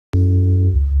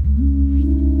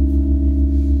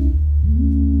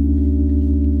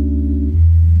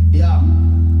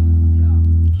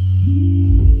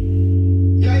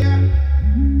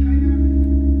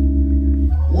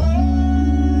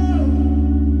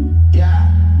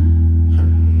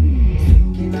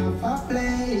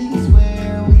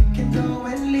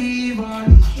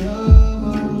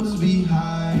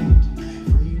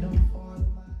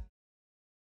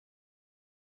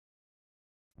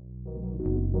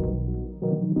So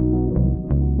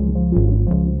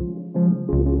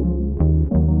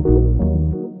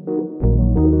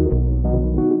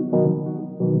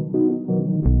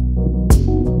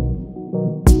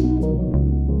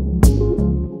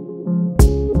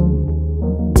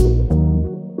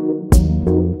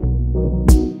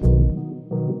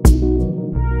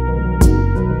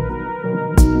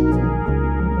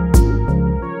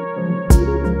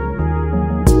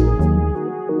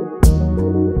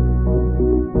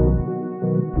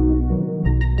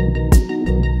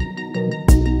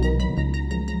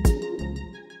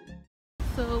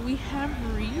we have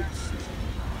reached,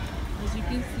 as you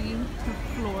can see, the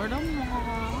Florida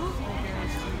Mall.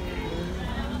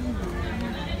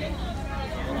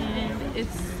 And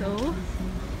it's so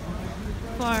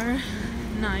far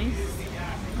nice.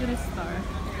 Look at this star.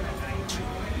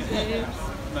 Babes.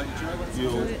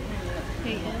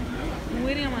 Peyton. I'm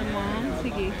waiting on my mom to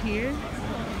get here.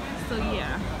 So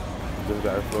yeah. Just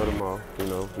got to Florida Mall, you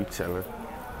know, we chilling.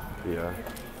 Yeah.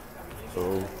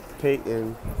 So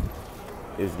Peyton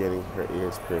is getting her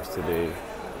ears pierced today.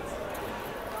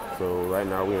 So right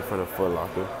now we're in front of Foot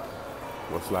Locker.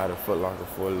 We'll slide in Foot Locker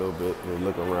for a little bit and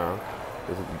look around.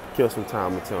 Just kill some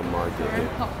time until Mar get We're in here.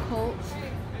 Pop Cult.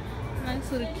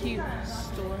 Nice little cute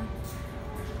store.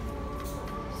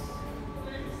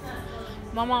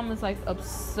 My mom is like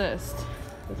obsessed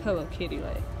with Hello Kitty.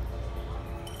 Like,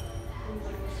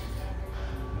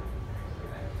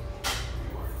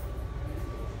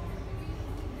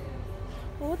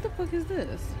 well, what the fuck is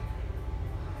this?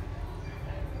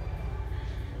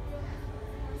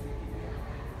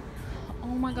 Oh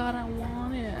my god, I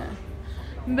want it.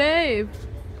 Babe.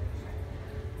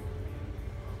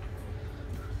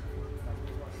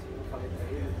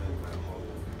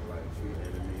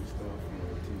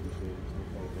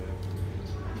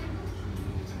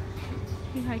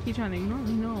 He high key trying to ignore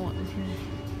me. No, I want this thing.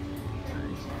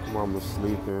 Mama's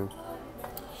sleeping.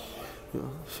 Yeah,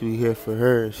 she here for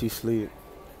her and she sleep.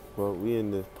 Well, we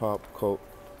in this Pop Cult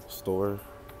store.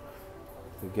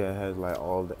 The guy has like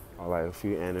like a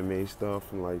few anime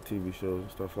stuff and like TV shows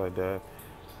and stuff like that.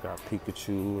 Got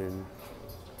Pikachu and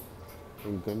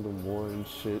Gundam War and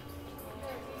shit.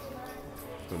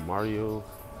 And Mario,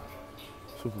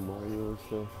 Super Mario and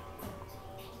stuff.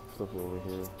 Stuff over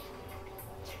here.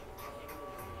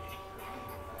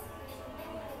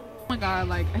 Oh my god,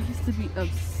 like I used to be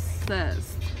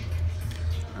obsessed.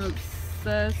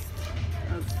 Obsessed.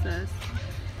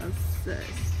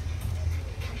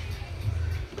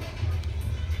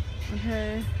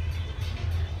 Okay.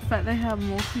 The fact they have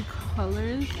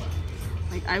multi-colors,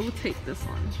 like I would take this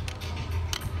one.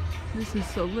 This is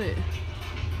so lit.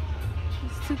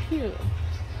 It's too cute.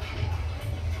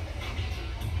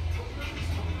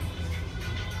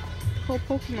 Whole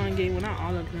Pokemon game, well not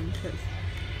all of them, because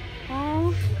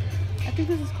oh, I think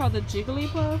this is called the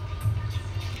Jigglypuff.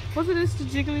 Wasn't this the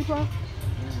Jigglypuff?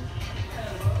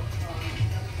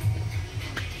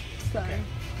 Sorry.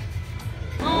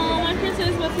 Oh, my princess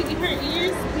is about to get her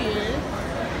ears pierced.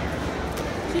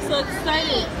 She's so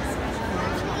excited.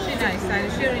 She's not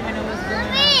excited. She don't even know what's going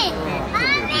on.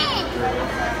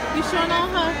 You showing all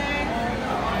her?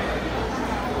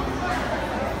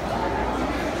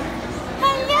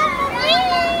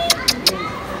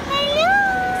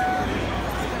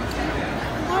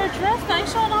 Her dress, I ain't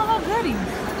showing all her goodies.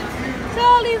 See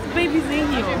all these babies in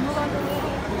here.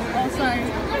 Oh, sorry.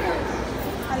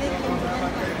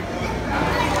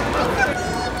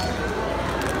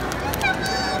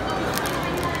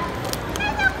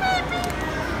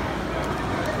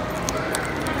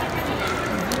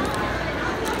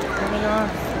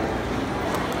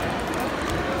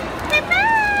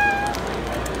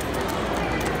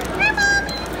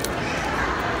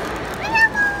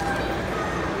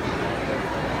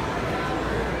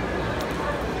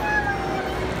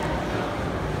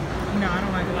 No, I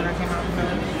don't like it when I came out with her.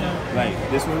 Like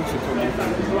this one should come in.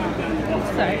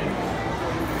 Sorry.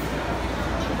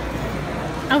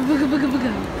 I'm booga booga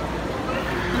booga.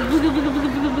 I'm booga booga booga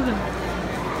booga booga.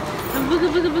 I'm booga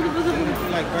booga booga booga booga.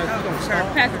 Like,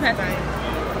 Pass.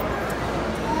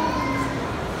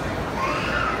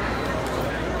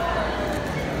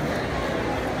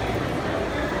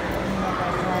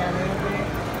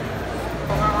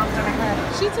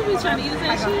 She too be trying to eat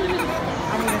that shit.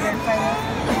 I need to verify that.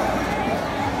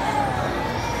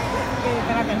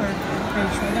 Espérate, her.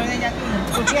 No, ella aquí.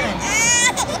 ¿Tú quieres?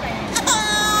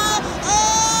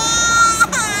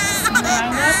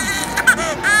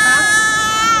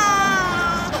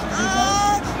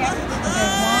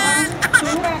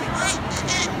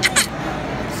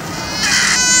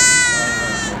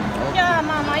 Yeah,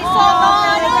 Mama, I saw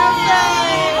that.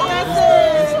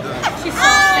 She's so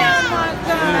sad.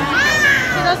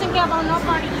 care about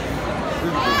nobody.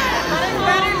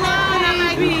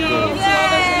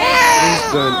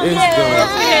 It's done. It's done.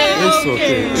 It's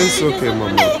okay. It's okay,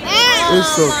 mama.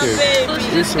 It's okay.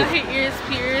 It's okay. Her ears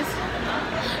pierced.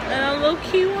 And I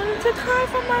low-key wanted to cry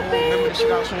for my baby. Remember the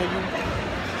shit I showed you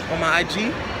on my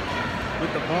IG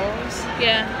with the balls?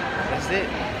 Yeah. That's it.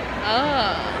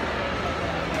 Oh.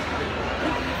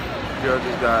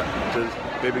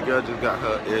 Baby girl just got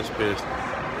her ears pierced.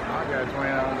 I got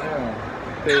 $20 there.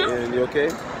 Peyton, you okay?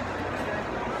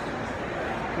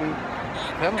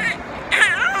 Come on.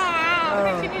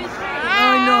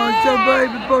 Oh no, it's a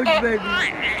baby,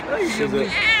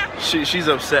 baby. She's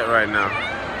upset right now.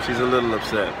 She's a little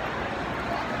upset.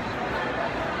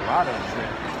 A lot of shit.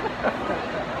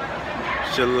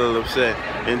 She's a little upset.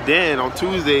 And then on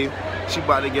Tuesday, she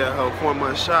about to get her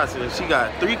 4-month shots, and she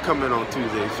got 3 coming on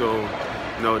Tuesday. So,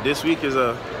 you know, this week is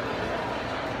a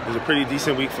pretty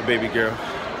decent week for baby girl.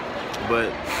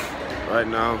 But right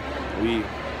now, we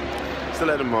still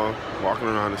at the mall, walking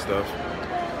around and stuff.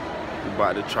 We're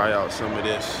about to try out some of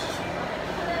this.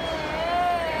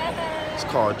 It's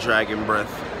called Dragon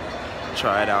Breath.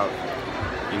 Try it out,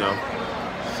 you know,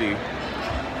 see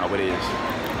how it is.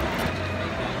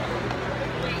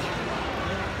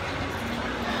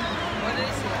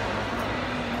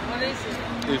 What is it?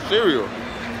 It's cereal.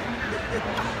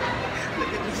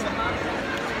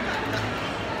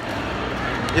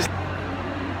 It's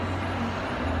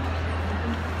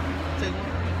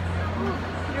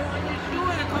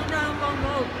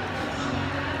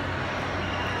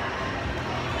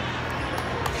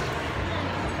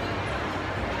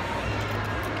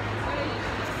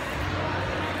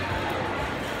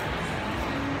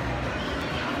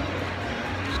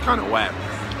kind of whack.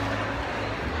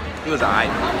 It was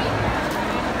alright.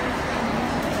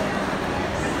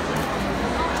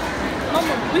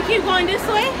 Mama, we keep going this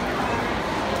way.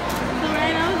 So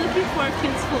right now we're looking for a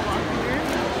Kids Foot Locker.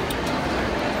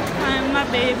 Find my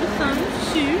baby some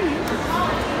shoes.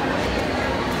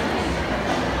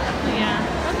 Yeah.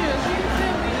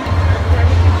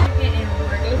 Chicken and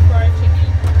regular fried chicken.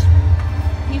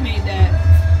 He made that.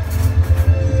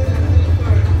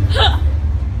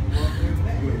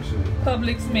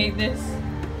 Publix made this.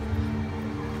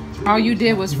 All you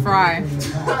did was fry.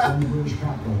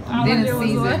 Didn't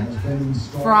season.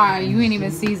 Fry. You ain't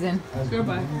even season.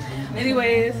 Goodbye.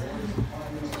 Anyways,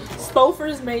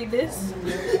 Stouffer's made this.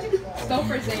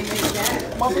 Stouffer's ain't made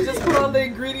that. Mama just put all the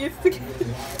ingredients together.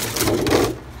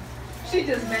 She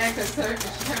just mad because her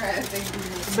ass ain't doing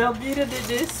it. Velveeta did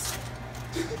this.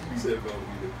 You said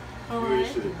Velveeta.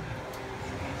 Alright.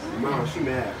 Mom, she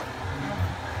mad.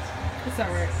 It's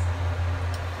alright.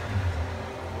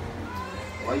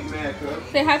 Why you mad, cuz?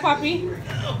 Say hi, Poppy.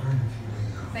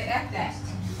 Say F that.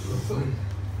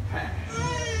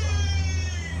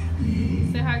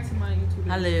 Say hi to my YouTube.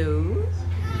 Hello.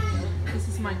 This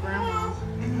is my grandma.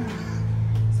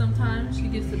 Sometimes she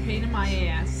gets a pain in my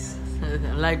ass.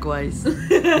 Likewise.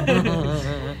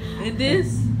 And this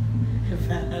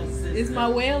is my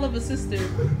whale of a sister.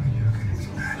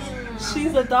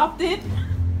 She's adopted,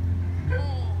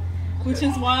 which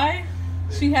is why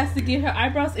she has to get her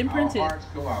eyebrows imprinted.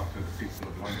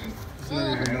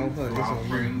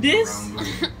 This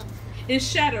is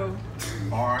Shadow.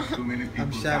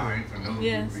 I'm Shadow.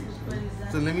 Yes.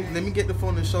 So let me get the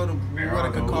phone and show them what I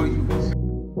can call you.